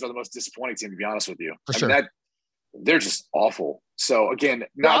Falcons are the most disappointing team, to be honest with you. For sure. They're just awful. So again,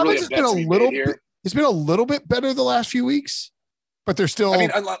 not really a bet to be made here. It's been a little bit better the last few weeks, but they're still.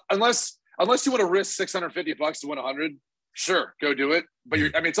 Unless you want to risk $650 to win 100, sure, go do it. But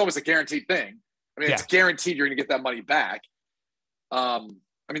it's almost a guaranteed thing. It's guaranteed you're going to get that money back.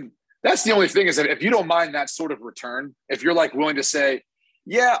 That's the only thing is that if you don't mind that sort of return, if you're like willing to say,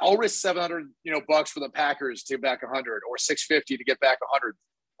 yeah, I'll risk $700, bucks for the Packers to get back 100 or $650 to get back 100.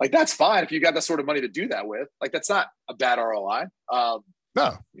 Like, that's fine if you got that sort of money to do that with. Like, that's not a bad ROI.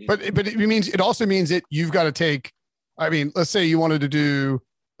 No, but it also means that you've got to take. Let's say you wanted to do.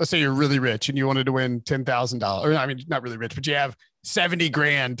 Let's say you're really rich and you wanted to win $10,000, or not really rich, but you have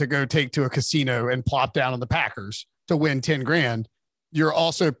 $70,000 to go take to a casino and plop down on the Packers to win $10,000. You're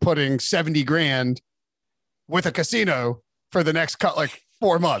also putting $70,000 with a casino for the next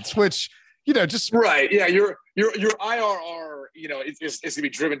 4 months, which, just right. Yeah. Your IRR, is going to be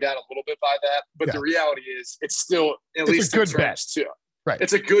driven down a little bit by that, but the reality is it's still at least a good bet too. Right.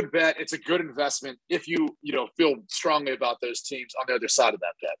 It's a good bet. It's a good investment if you feel strongly about those teams on the other side of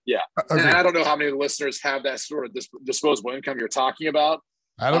that bet. Yeah. And I don't know how many of the listeners have that sort of disposable income you're talking about.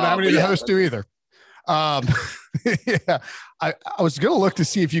 I don't know how many of the hosts do either. Yeah. I was going to look to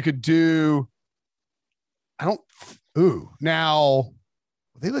see if you could do, now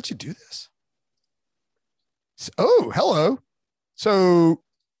will they let you do this? Oh, hello. So,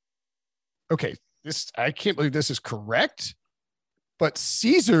 okay. I can't believe this is correct. But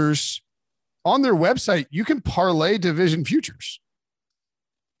Caesars, on their website, you can parlay division futures.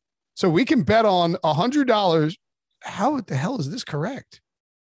 So we can bet on $100. How the hell is this correct?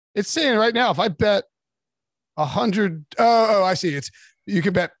 It's saying right now, if I bet 100, I see. You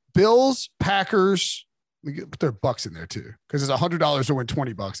can bet Bills, Packers. We put their bucks in there too, because it's $100 to win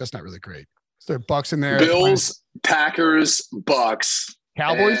 $20. That's not really great. So there are bucks in there. Bills, Packers, Bucks,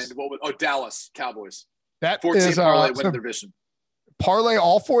 Cowboys. And Dallas Cowboys. That 14 is parlay win division. Parlay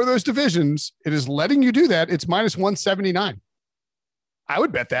all 4 of those divisions. It is letting you do that. It's minus 179. I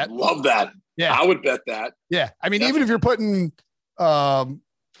would bet that. Love that. Yeah. I would bet that. Yeah. Definitely. Even if you're putting,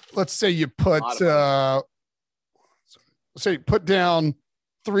 let's say you put, let's say you put down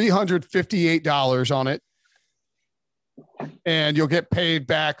 $358 on it and you'll get paid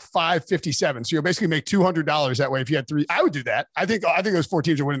back $557. So you'll basically make $200 that way. If you had 3, I would do that. I think those 4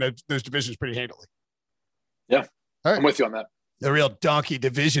 teams are winning those divisions pretty handily. Yeah. All right. I'm with you on that. The real donkey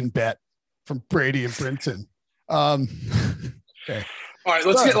division bet from Brady and Brinson. Okay. All right,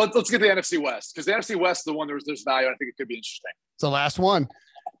 let's get the NFC West, because the NFC West is the one there's value. I think it could be interesting. It's the last one.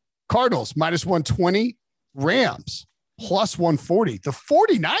 Cardinals -120, Rams +140. The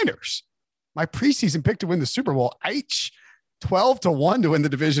 49ers, my preseason pick to win the Super Bowl, 12-1 to win the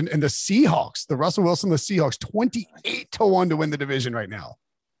division, and the Seahawks, the Russell Wilson, the Seahawks, 28-1 to win the division right now.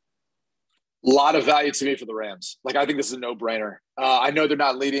 A lot of value to me for the Rams. Like, I think this is a no-brainer. I know they're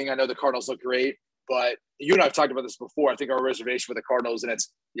not leading. I know the Cardinals look great, but you and I have talked about this before. I think our reservation with the Cardinals, and it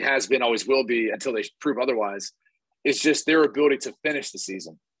has been, always will be until they prove otherwise, is just their ability to finish the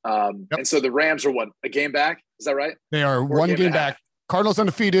season. And so the Rams are a game back? Is that right? They are one game back. Cardinals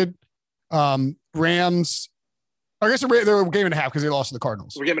undefeated. Rams, I guess they're a game and a half because they lost to the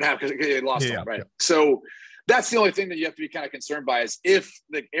Cardinals. We're a game and a half because they lost them, right? Yeah. So that's the only thing that you have to be kind of concerned by, is if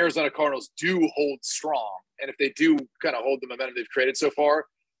the Arizona Cardinals do hold strong, and if they do kind of hold the momentum they've created so far,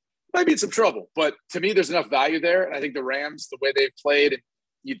 might be in some trouble. But to me, there's enough value there. And I think the Rams, the way they've played, and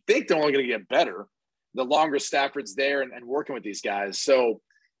you'd think they're only going to get better the longer Stafford's there and working with these guys. So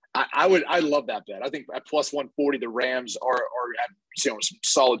I love that bet. I think at +140, the Rams are some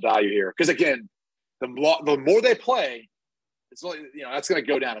solid value here. Because again, the more they play, it's only, that's going to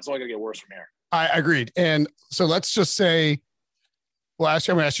go down. It's only going to get worse from here. I agreed. And so let's just say, I'm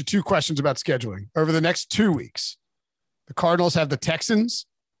going to ask you two questions about scheduling. Over the next 2 weeks, the Cardinals have the Texans,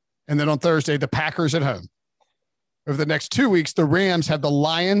 and then on Thursday, the Packers at home. Over the next 2 weeks, the Rams have the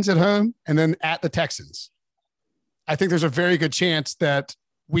Lions at home and then at the Texans. I think there's a very good chance that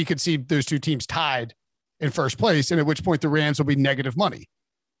we could see those two teams tied in first place, and at which point the Rams will be negative money.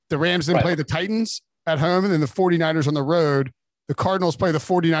 The Rams then play the Titans at home, and then the 49ers on the road. The Cardinals play the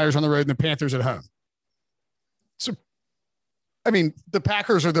 49ers on the road and the Panthers at home. So, I mean, the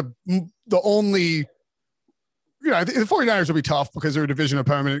Packers are the only – the 49ers will be tough because they're a division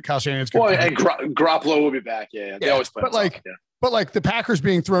opponent. Kyle Shanahan's good. Well, and Garoppolo will be back. Yeah. They always play. But the Packers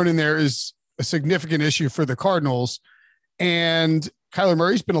being thrown in there is a significant issue for the Cardinals. And Kyler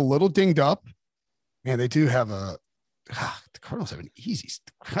Murray's been a little dinged up. Man, they do have the Cardinals have an easy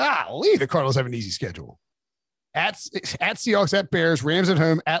schedule. At Seahawks, at Bears, Rams at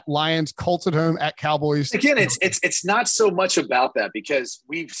home, at Lions, Colts at home, at Cowboys. Again, it's not so much about that, because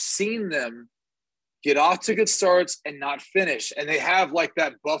we've seen them get off to good starts and not finish. And they have like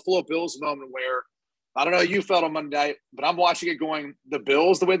that Buffalo Bills moment where, I don't know how you felt on Monday night, but I'm watching it going, the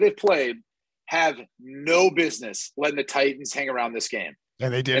Bills, the way they've played, have no business letting the Titans hang around this game.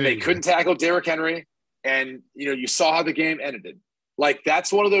 And they did. And they couldn't tackle Derrick Henry. And, you saw how the game ended. Like,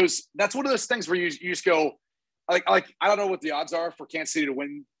 that's one of those things where you just go, like, I don't know what the odds are for Kansas City to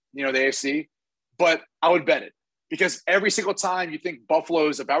win, the AFC, but I would bet it, because every single time you think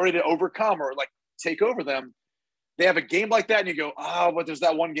Buffalo's about ready to overcome or like take over them, they have a game like that and you go, but there's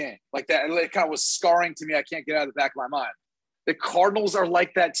that one game like that. And it kind of was scarring to me. I can't get out of the back of my mind. The Cardinals are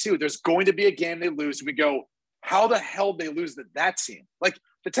like that too. There's going to be a game they lose, and we go, how the hell did they lose to that team? Like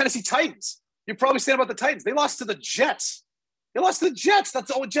the Tennessee Titans. You're probably saying about the Titans. They lost to the Jets. That's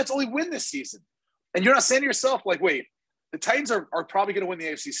the Jets only win this season. And you're not saying to yourself, like, wait, the Titans are probably going to win the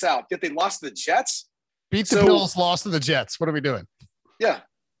AFC South, yet they lost to the Jets? Beat the Bills, lost to the Jets. What are we doing? Yeah.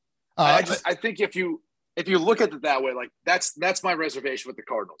 I think if you look at it that way, like that's my reservation with the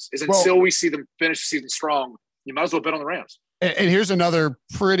Cardinals, is until we see them finish the season strong, you might as well bet on the Rams. And here's another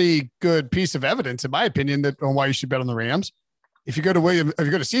pretty good piece of evidence, in my opinion, on why you should bet on the Rams. If you go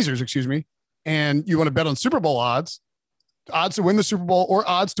to Caesars, and you want to bet on Super Bowl odds to win the Super Bowl or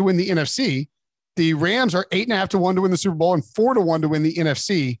odds to win the NFC, the Rams are 8.5-1 to win the Super Bowl and 4-1 to win the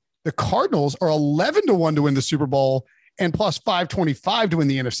NFC. The Cardinals are 11-1 to win the Super Bowl and plus 525 to win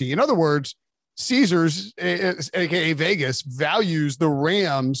the NFC. In other words, Caesars, aka Vegas, values the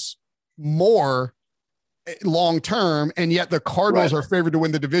Rams more long-term, and yet the Cardinals are favored to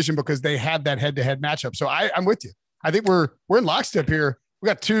win the division because they have that head-to-head matchup. So I'm with you. I think we're in lockstep here. We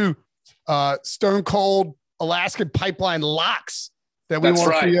got two stone cold Alaskan pipeline locks that we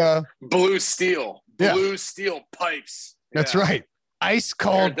want to see. Blue steel pipes. That's right. Ice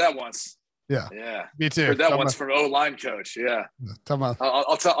cold. I heard that once. Yeah. Me too. Heard that once from O-line coach. Yeah.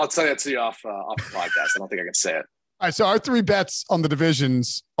 I'll tell that to you off the podcast. I don't think I can say it. All right. So our three bets on the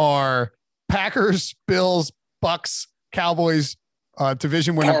divisions are Packers, Bills, Bucks, Cowboys,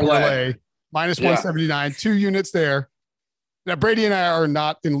 division winner parlay, -179, 2 units there. Now, Brady and I are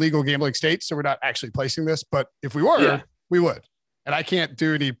not in legal gambling states, so we're not actually placing this, but if we were, we would. And I can't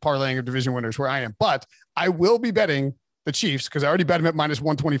do any parlaying of division winners where I am, but I will be betting the Chiefs because I already bet them at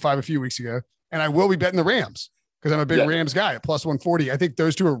 -125 a few weeks ago, and I will be betting the Rams because I'm a big Rams guy at +140. I think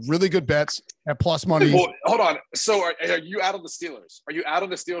those two are really good bets at plus money. Well, hold on. So are you out of the Steelers? Are you out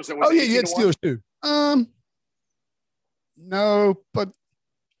of the Steelers? You had Steelers too. No, but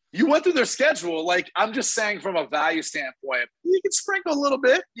you went through their schedule. Like, I'm just saying from a value standpoint, you can sprinkle a little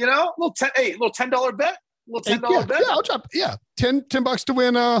bit, you know, a little $10 bet, bet. Yeah, I'll drop. Yeah. $10 to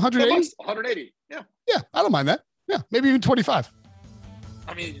win 180. 180. Yeah. Yeah. I don't mind that. Yeah. Maybe even 25.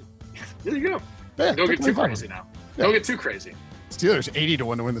 I mean, there you go. Yeah, Don't get too crazy now. Yeah. Don't get too crazy. Steelers 80 to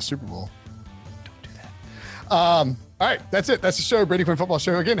 1 to win the Super Bowl. Don't do that. All right. That's it. That's the show. Brady Quinn Football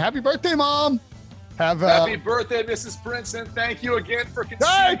Show. Again, happy birthday, Mom. Happy birthday, Mrs. Princeton. Thank you again for conceiving.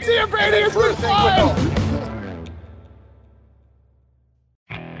 All right, see you, Brady. It's been fun.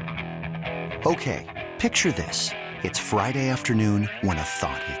 Okay, picture this. It's Friday afternoon when a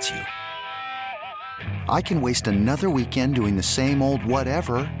thought hits you. I can waste another weekend doing the same old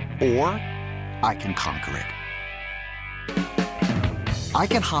whatever, or I can conquer it. I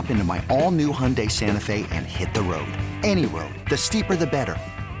can hop into my all-new Hyundai Santa Fe and hit the road. Any road. The steeper, the better.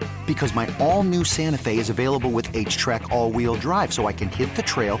 Because my all-new Santa Fe is available with H-Track all-wheel drive, so I can hit the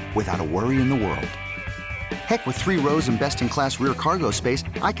trail without a worry in the world. Heck, with 3 rows and best-in-class rear cargo space,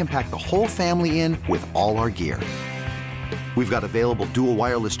 I can pack the whole family in with all our gear. We've got available dual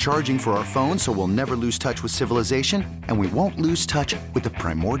wireless charging for our phones, so we'll never lose touch with civilization, and we won't lose touch with the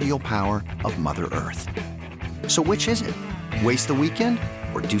primordial power of Mother Earth. So which is it? Waste the weekend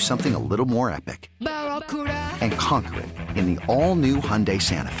or do something a little more epic? And conquer it in the all-new Hyundai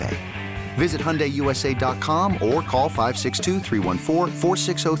Santa Fe. Visit HyundaiUSA.com or call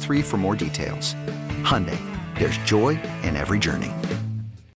 562-314-4603 for more details. Hyundai, there's joy in every journey.